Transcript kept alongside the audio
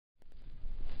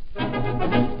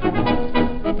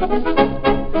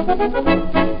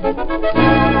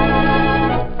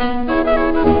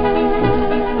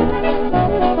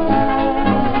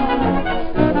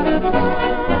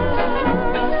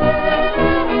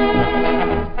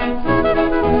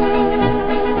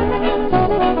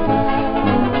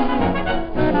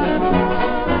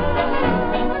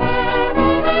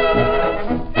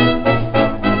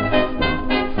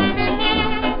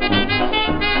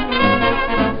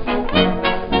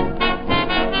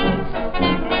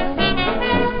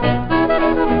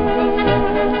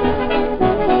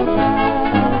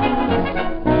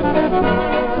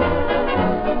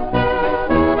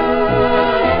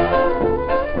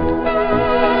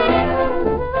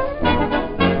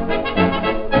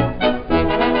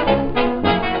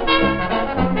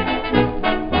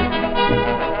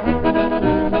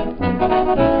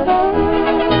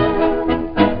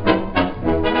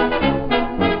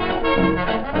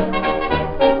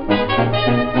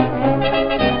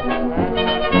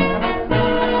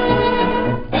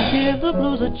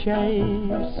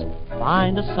Chase,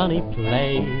 find a sunny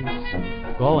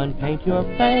place, go and paint your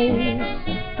face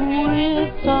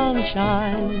with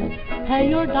sunshine, pay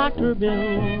your doctor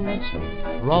bills,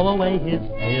 throw away his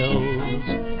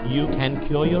pills, you can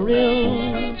cure your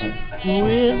ills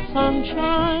with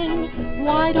sunshine.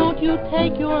 Why don't you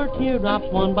take your teardrops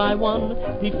one by one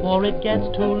before it gets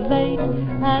too late,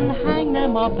 and hang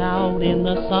them up out in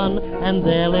the sun, and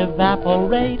they'll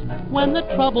evaporate when the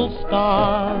troubles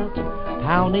start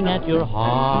pounding at your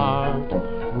heart.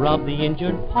 Rub the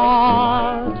injured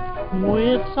part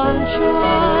with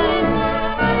sunshine.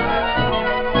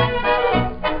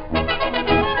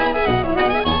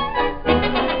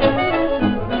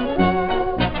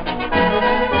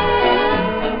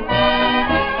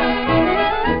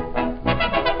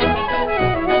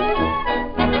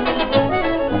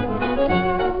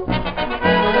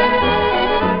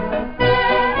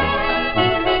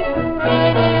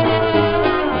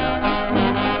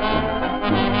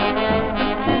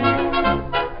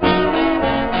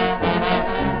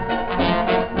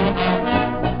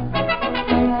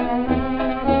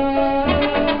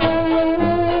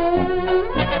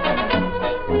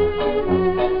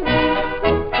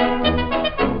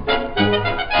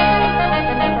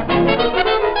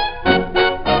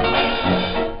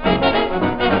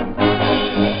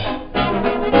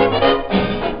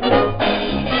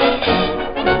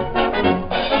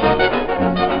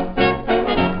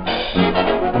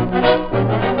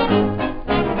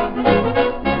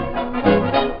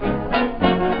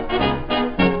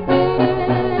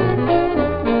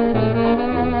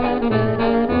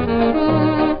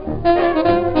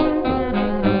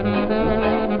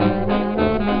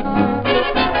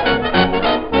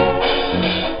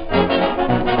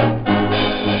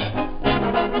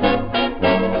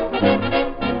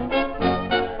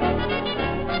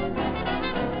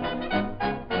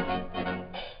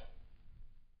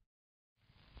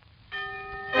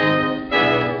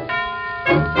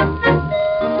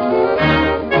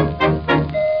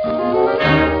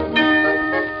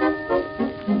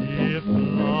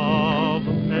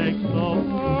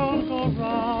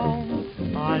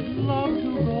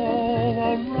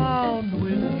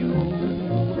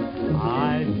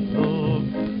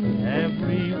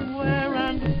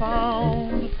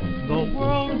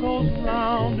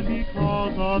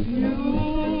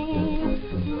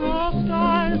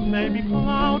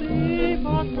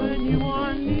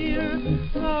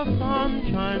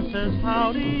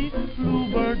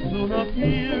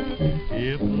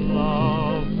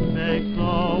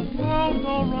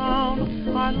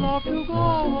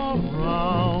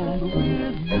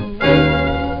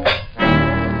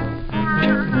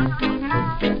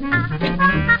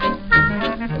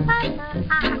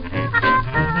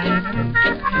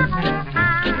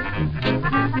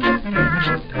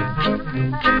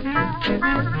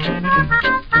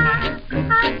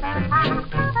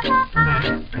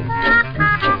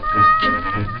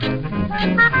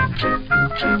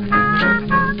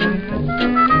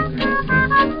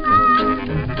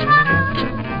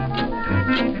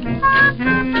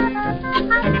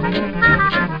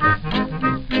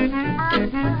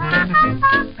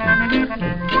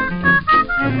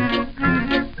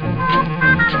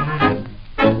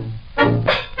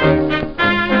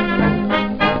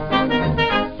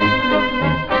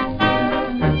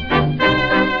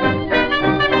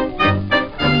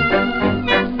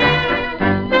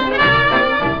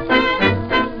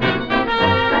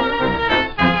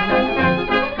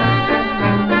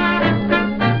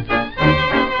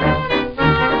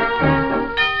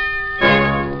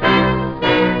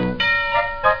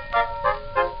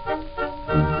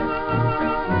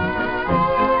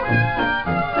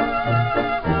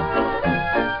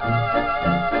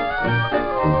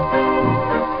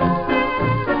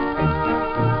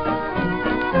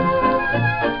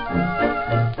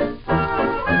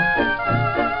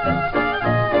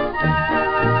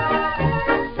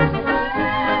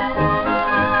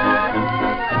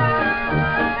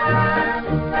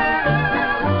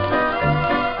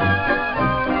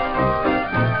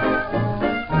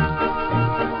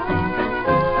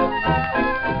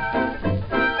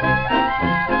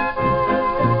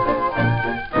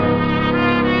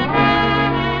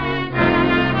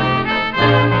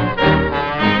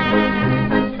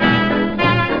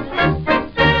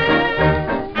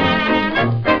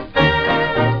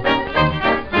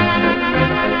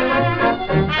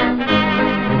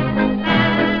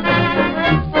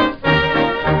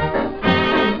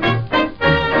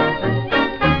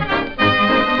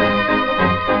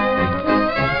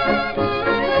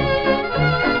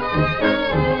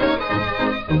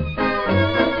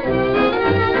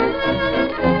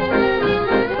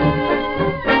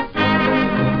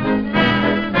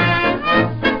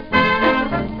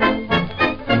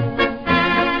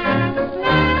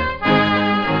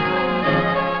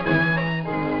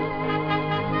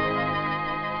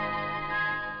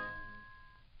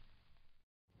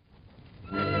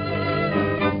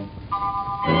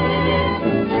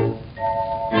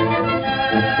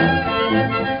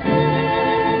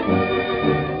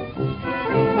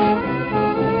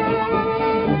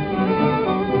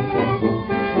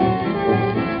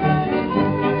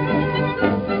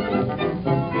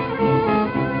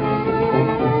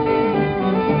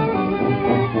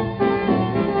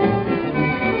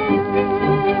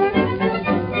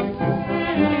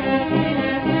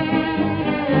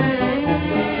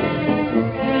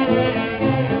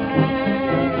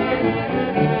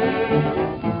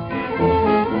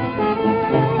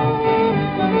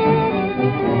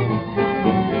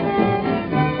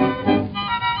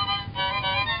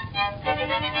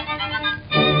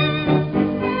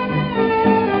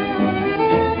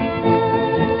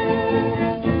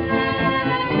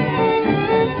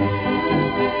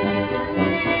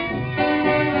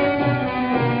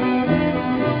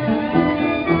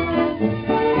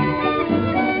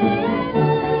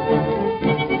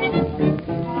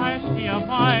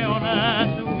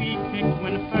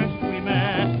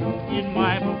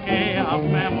 of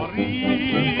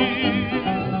memories.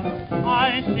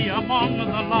 I see among the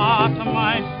lot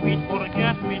my sweet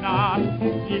forget-me-not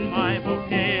in my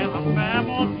bouquet of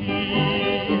memories.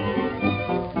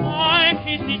 I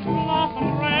kiss each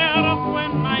blossom rare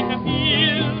when night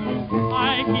appears.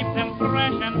 I keep them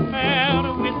fresh and fair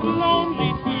with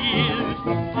lonely tears.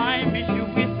 I miss you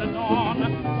with the dawn.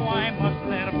 Why must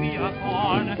there be a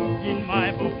thorn in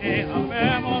my bouquet of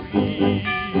memories?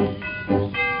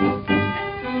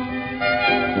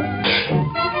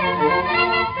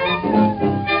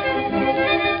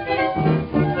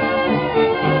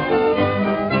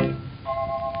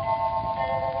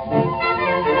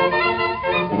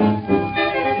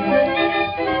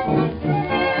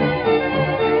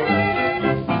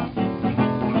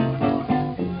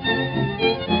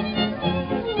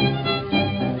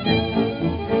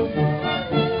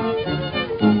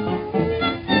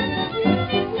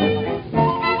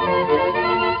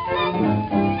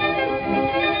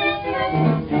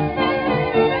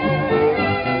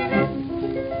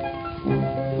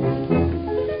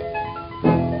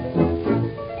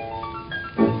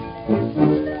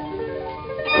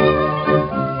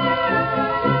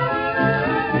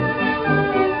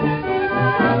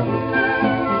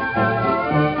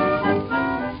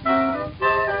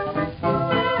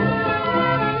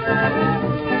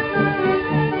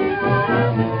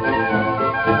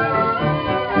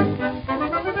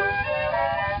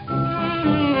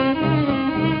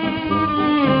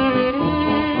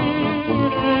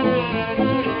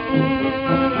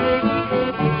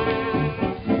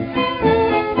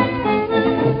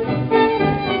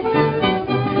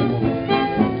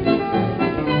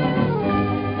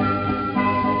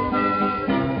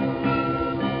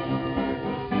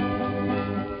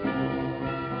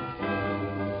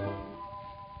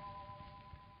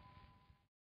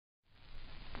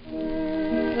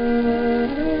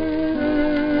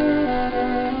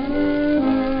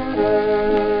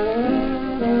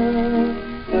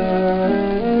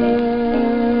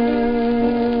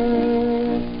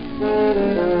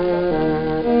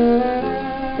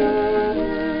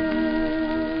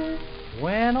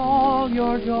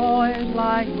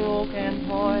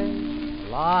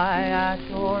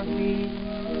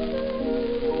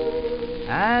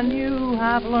 And you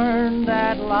have learned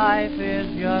that life is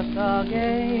just a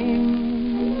game.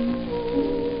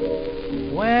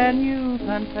 When you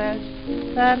confess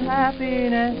that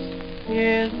happiness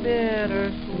is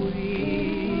bittersweet,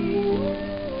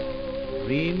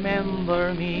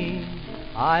 remember me,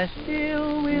 I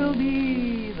still will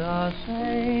be the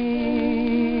same.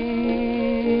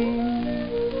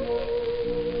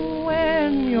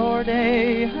 When your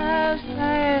day has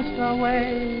passed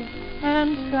away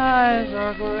and skies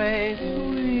are gray,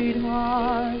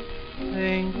 sweetheart,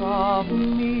 think of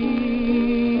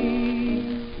me,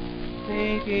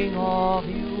 thinking of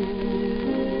you.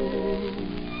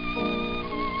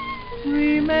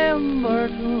 Remember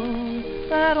too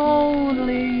that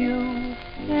only you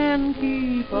can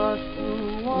keep us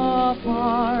two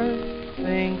apart.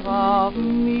 Think of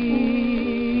me,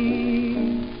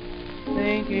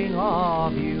 thinking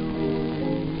of you.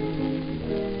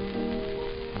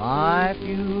 My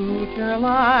future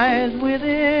lies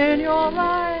within your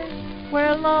eyes,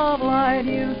 where love light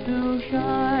used to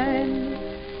shine.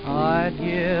 I'd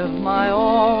give my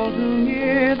all to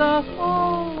hear the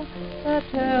song that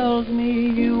tells me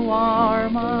you are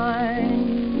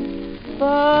mine.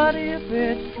 But if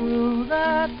it's true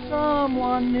that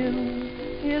someone new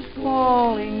is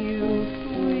calling you,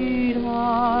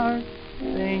 sweetheart,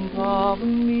 think of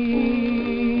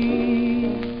me,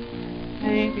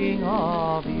 thinking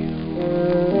of you.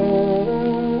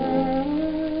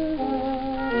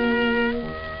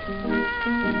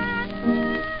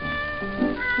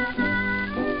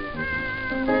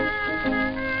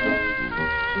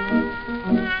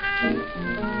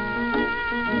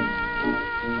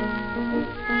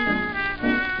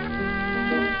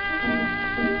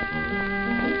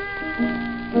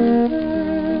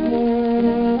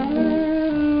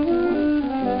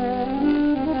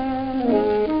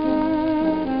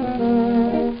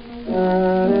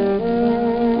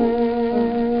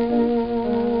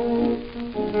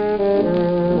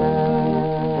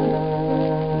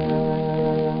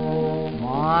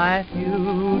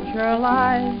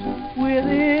 Lies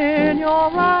within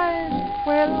your eyes,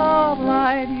 where love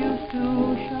light used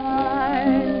to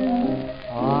shine.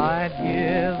 I'd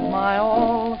give my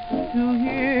all to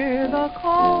hear the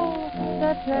call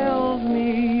that tells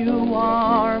me you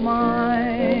are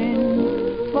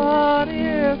mine. But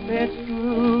if it's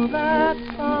true that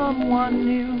someone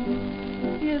new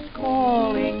is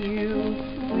calling you,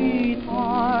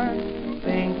 sweetheart,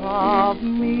 think of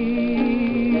me,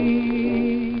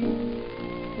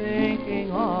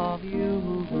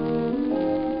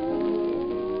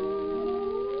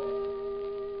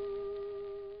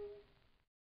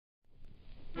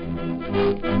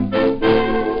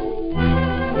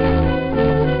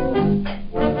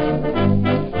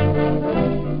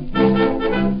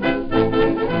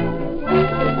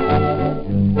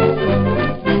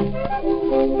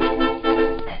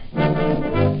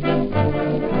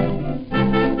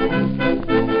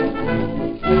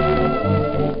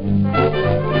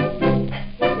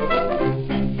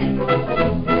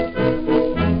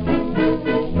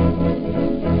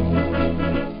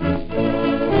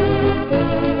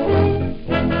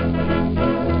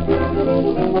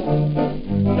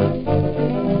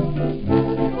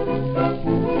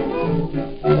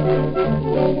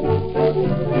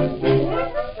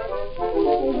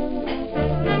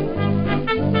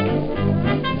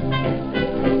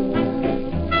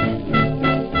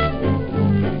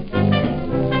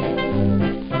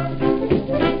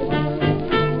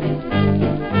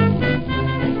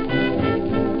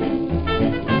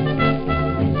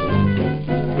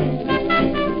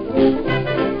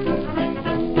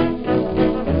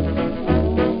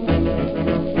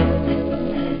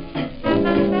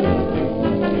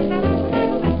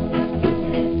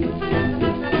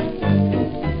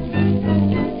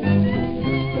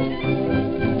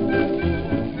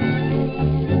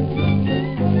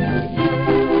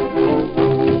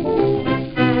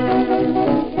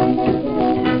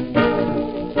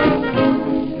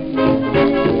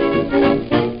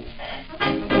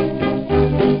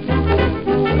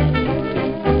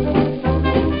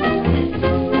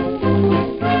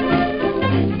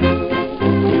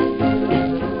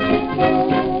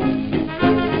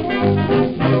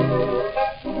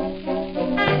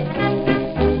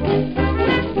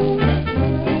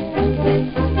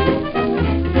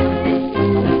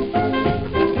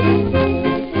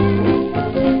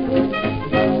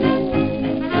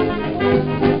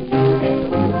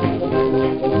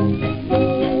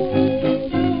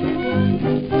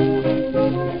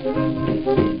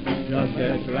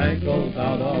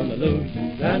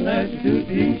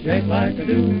 he shake like a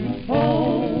do.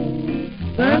 Oh,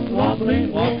 that's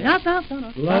wobbling, wobbling,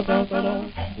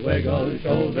 wiggle your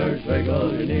shoulders,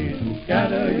 wiggle your knees,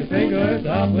 scatter your fingers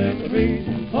out with the breeze.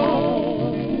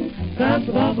 Oh, that's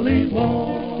wobbling,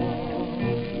 wobbling.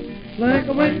 Like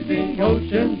a waving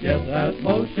ocean, give that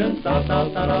motion, stop,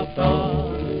 stop, stop, stop,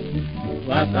 stop.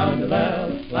 Slap down your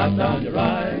left, slap down your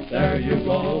right, there you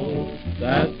go.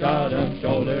 That's got 'em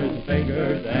shoulders,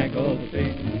 fingers, ankles, and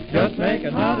feet. Just make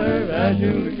it hotter as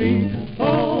you repeat.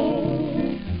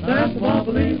 Oh, that's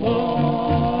wobbly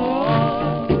wall.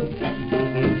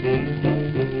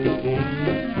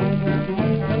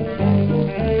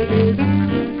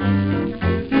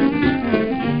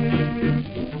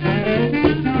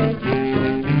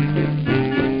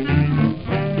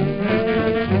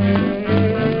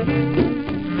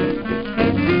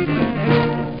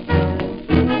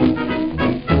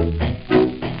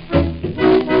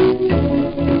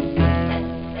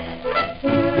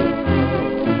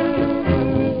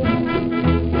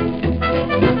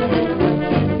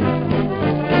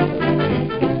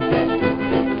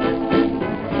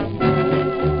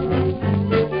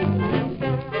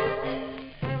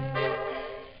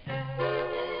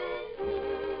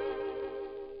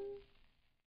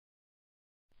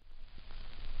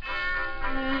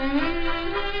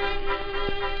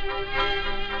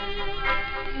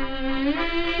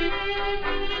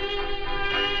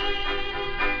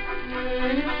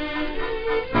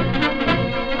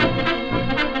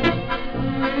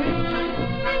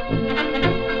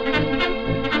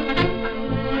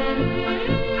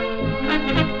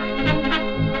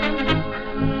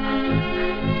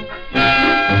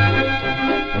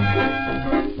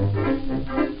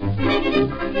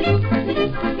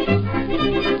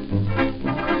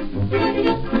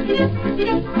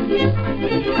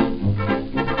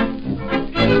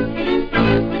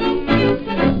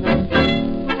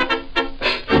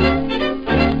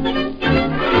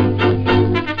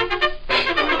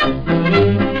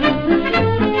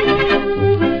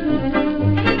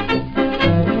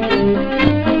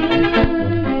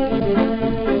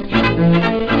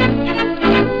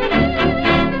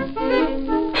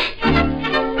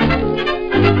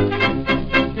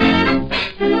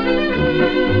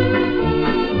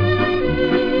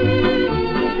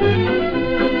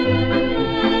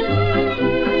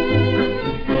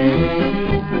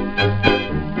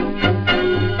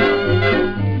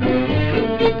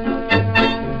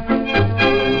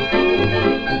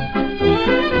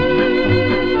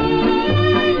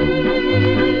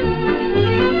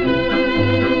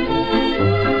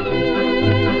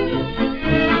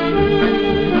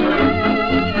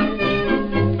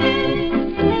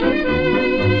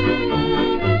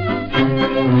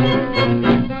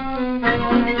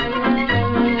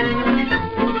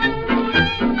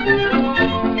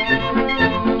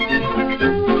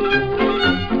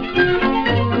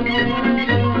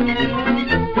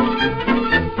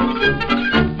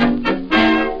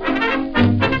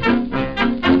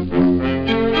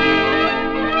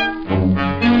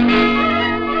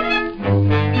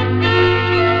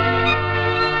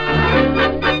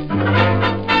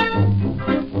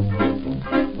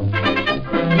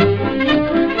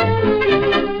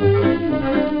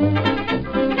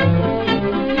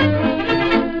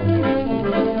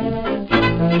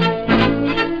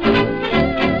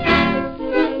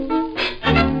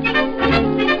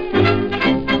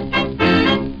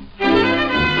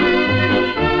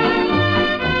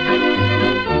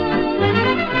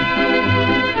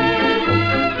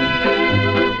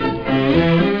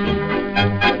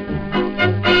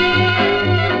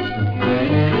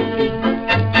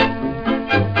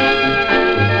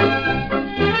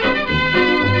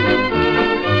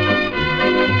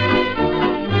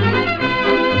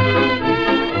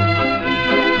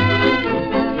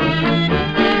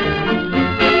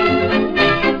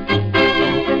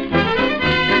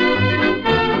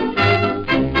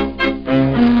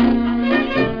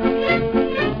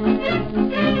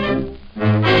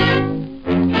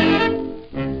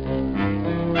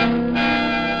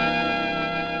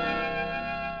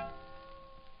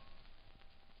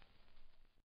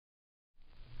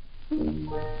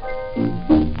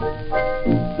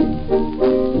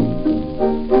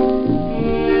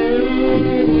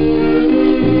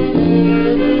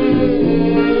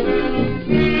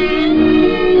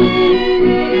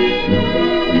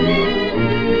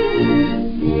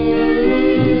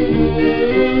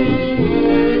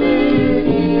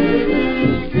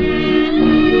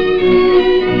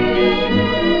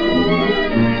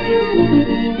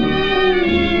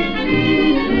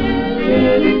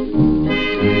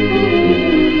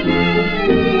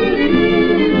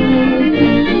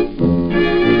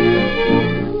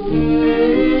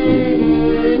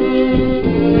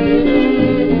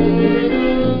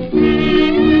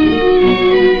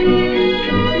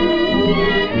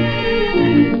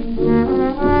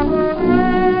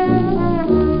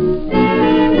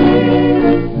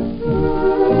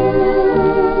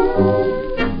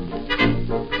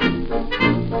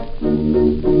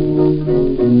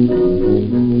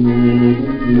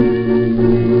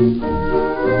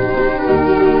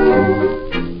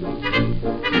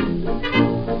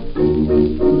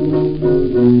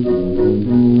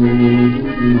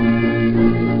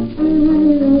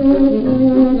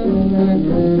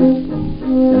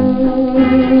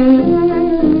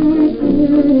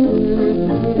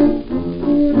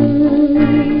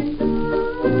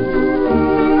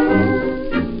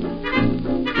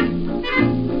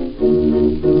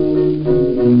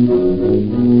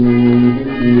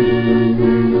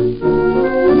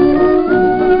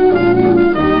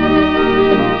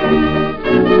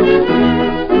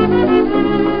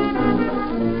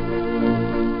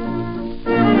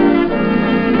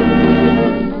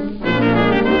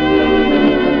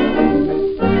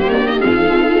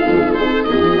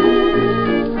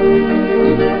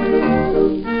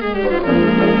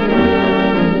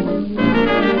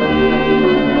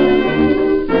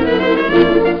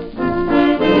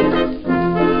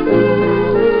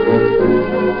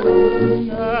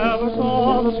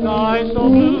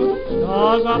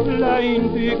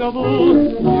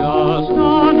 peekaboo, just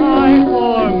a night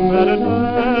for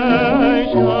meditation.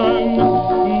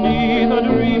 Neath a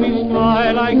dreamy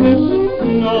sky like this,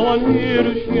 no one here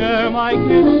to share my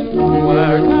kiss.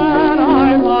 Where can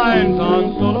I find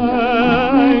consolation?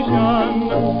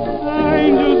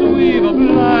 Angels weave a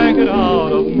blanket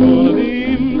out of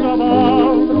moonbeams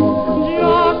above,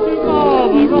 just to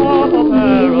cover up a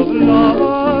pair of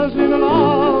lovers in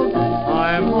love.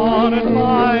 I'm haunted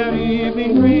by an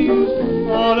evening breeze,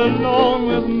 all alone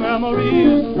with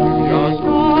memories, just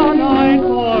a night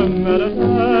for meditation,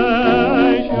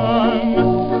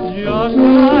 just a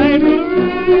night to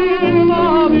dream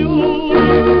of you.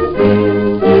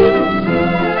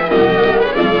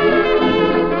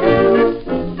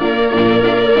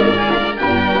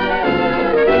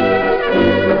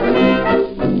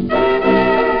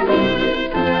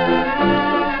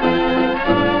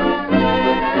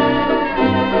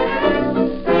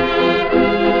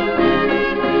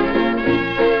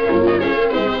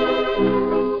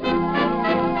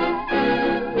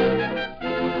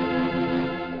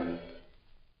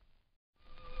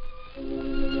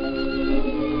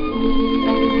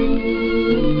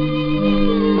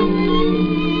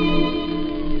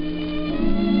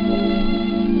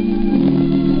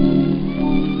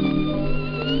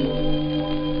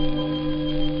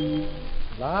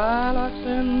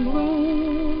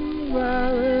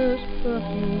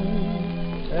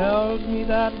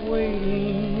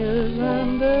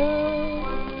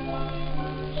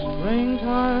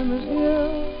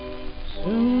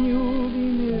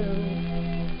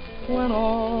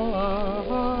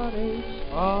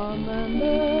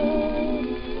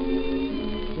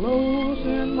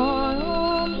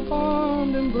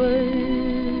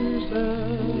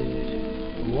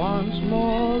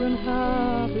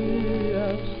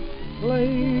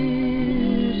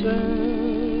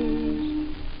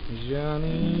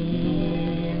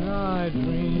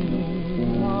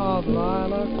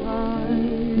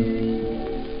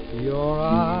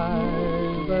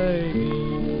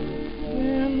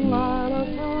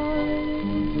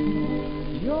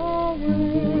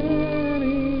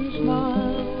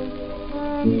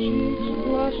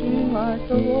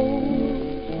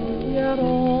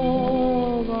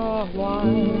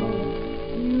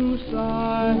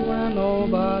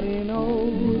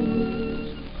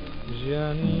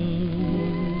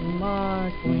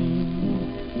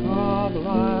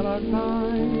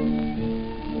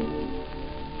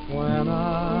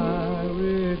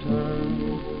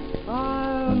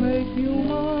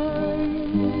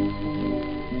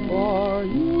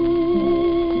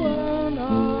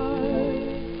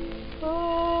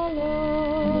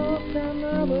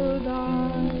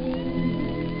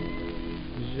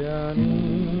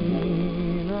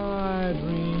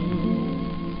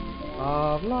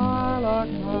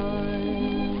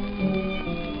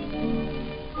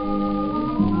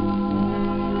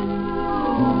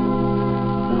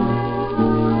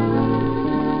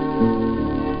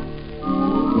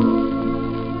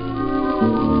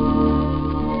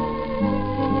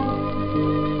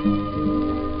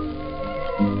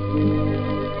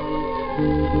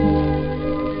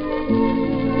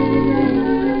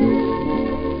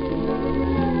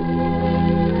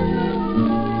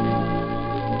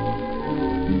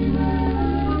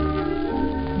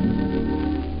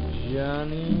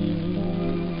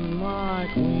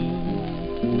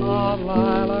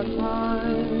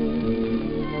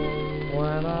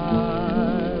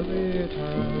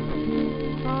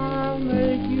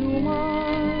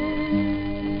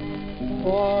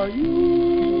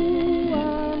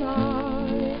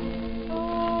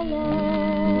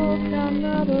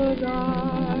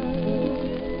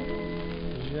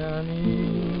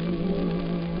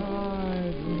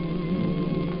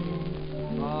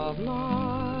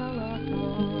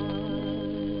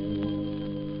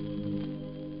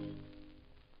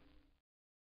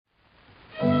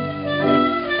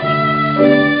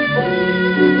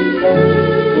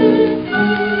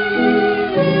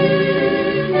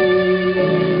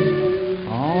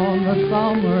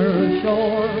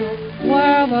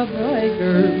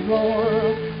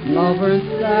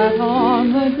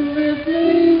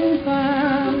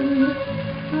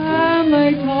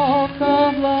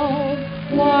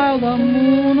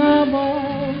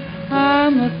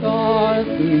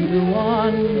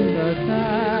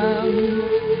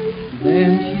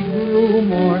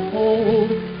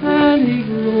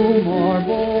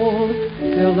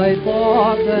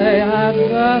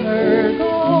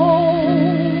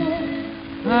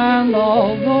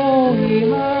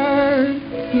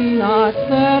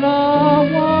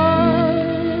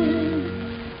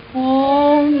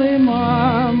 Only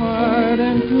murmured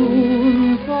in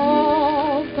tune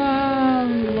soft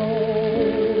and low.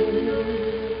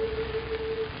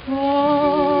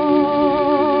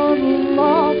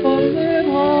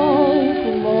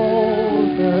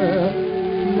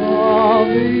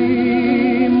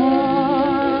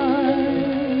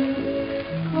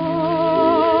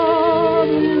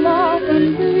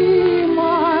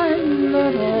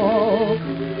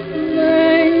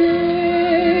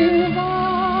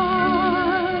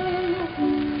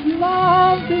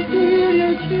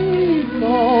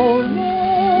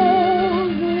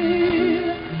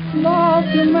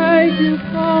 love to make you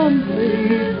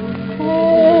complete.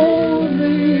 Hold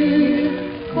me,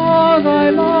 'cause I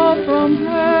love from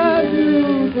head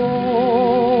to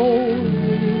toe.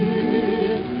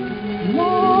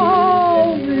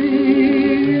 Love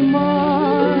thee,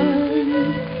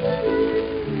 mine.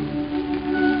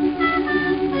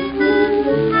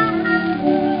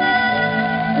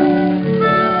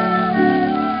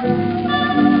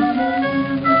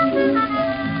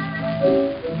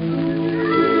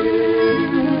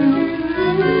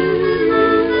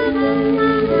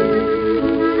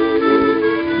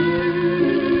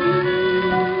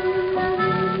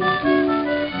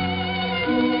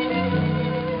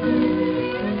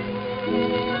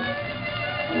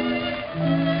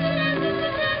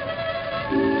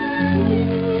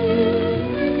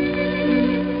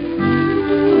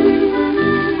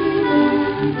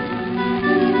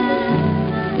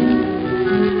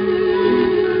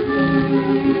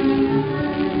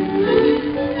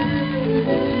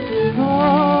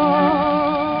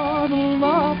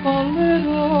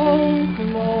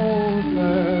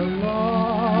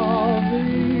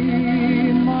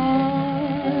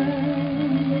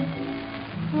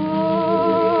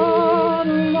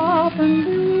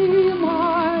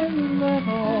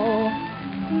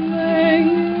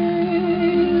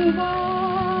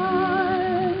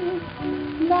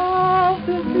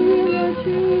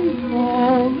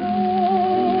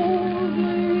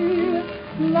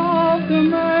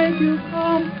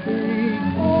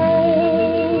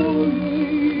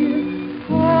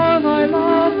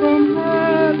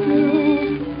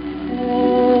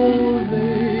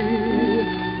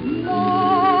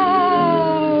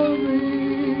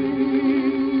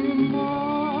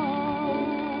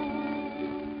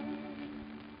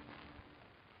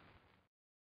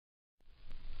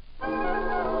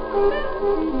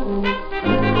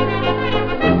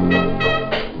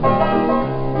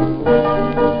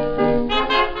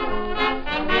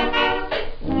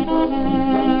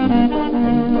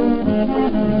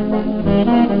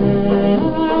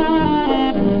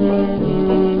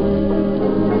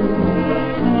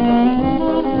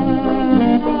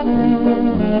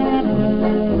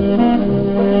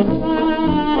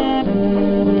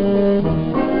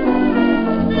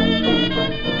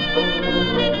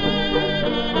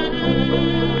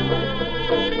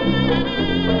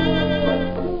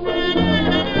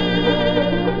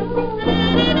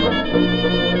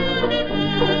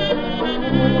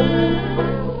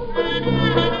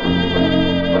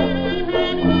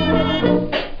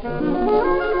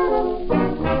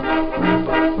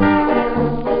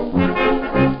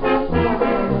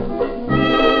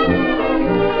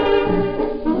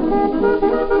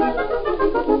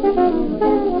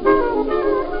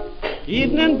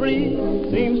 Evening breeze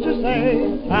seems to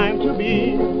say, time to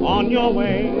be on your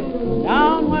way,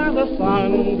 down where the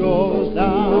sun goes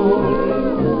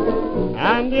down.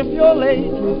 And if you're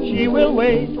late, she will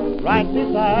wait right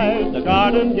beside the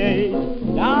garden gate,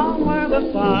 down where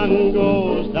the sun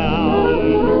goes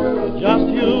down. Just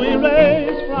you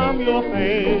erase from your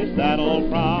face that old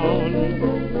frown,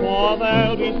 for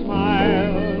there'll be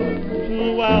smiles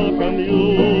to welcome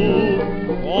you.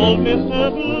 Old Mr.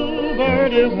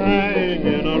 Bluebird is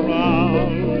hanging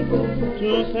around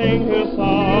to sing his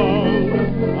song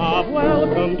of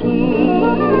welcome to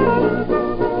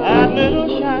that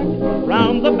little shack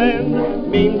round the bend.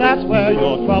 Mean that's where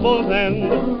your troubles end,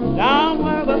 down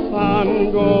where the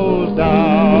sun goes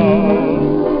down.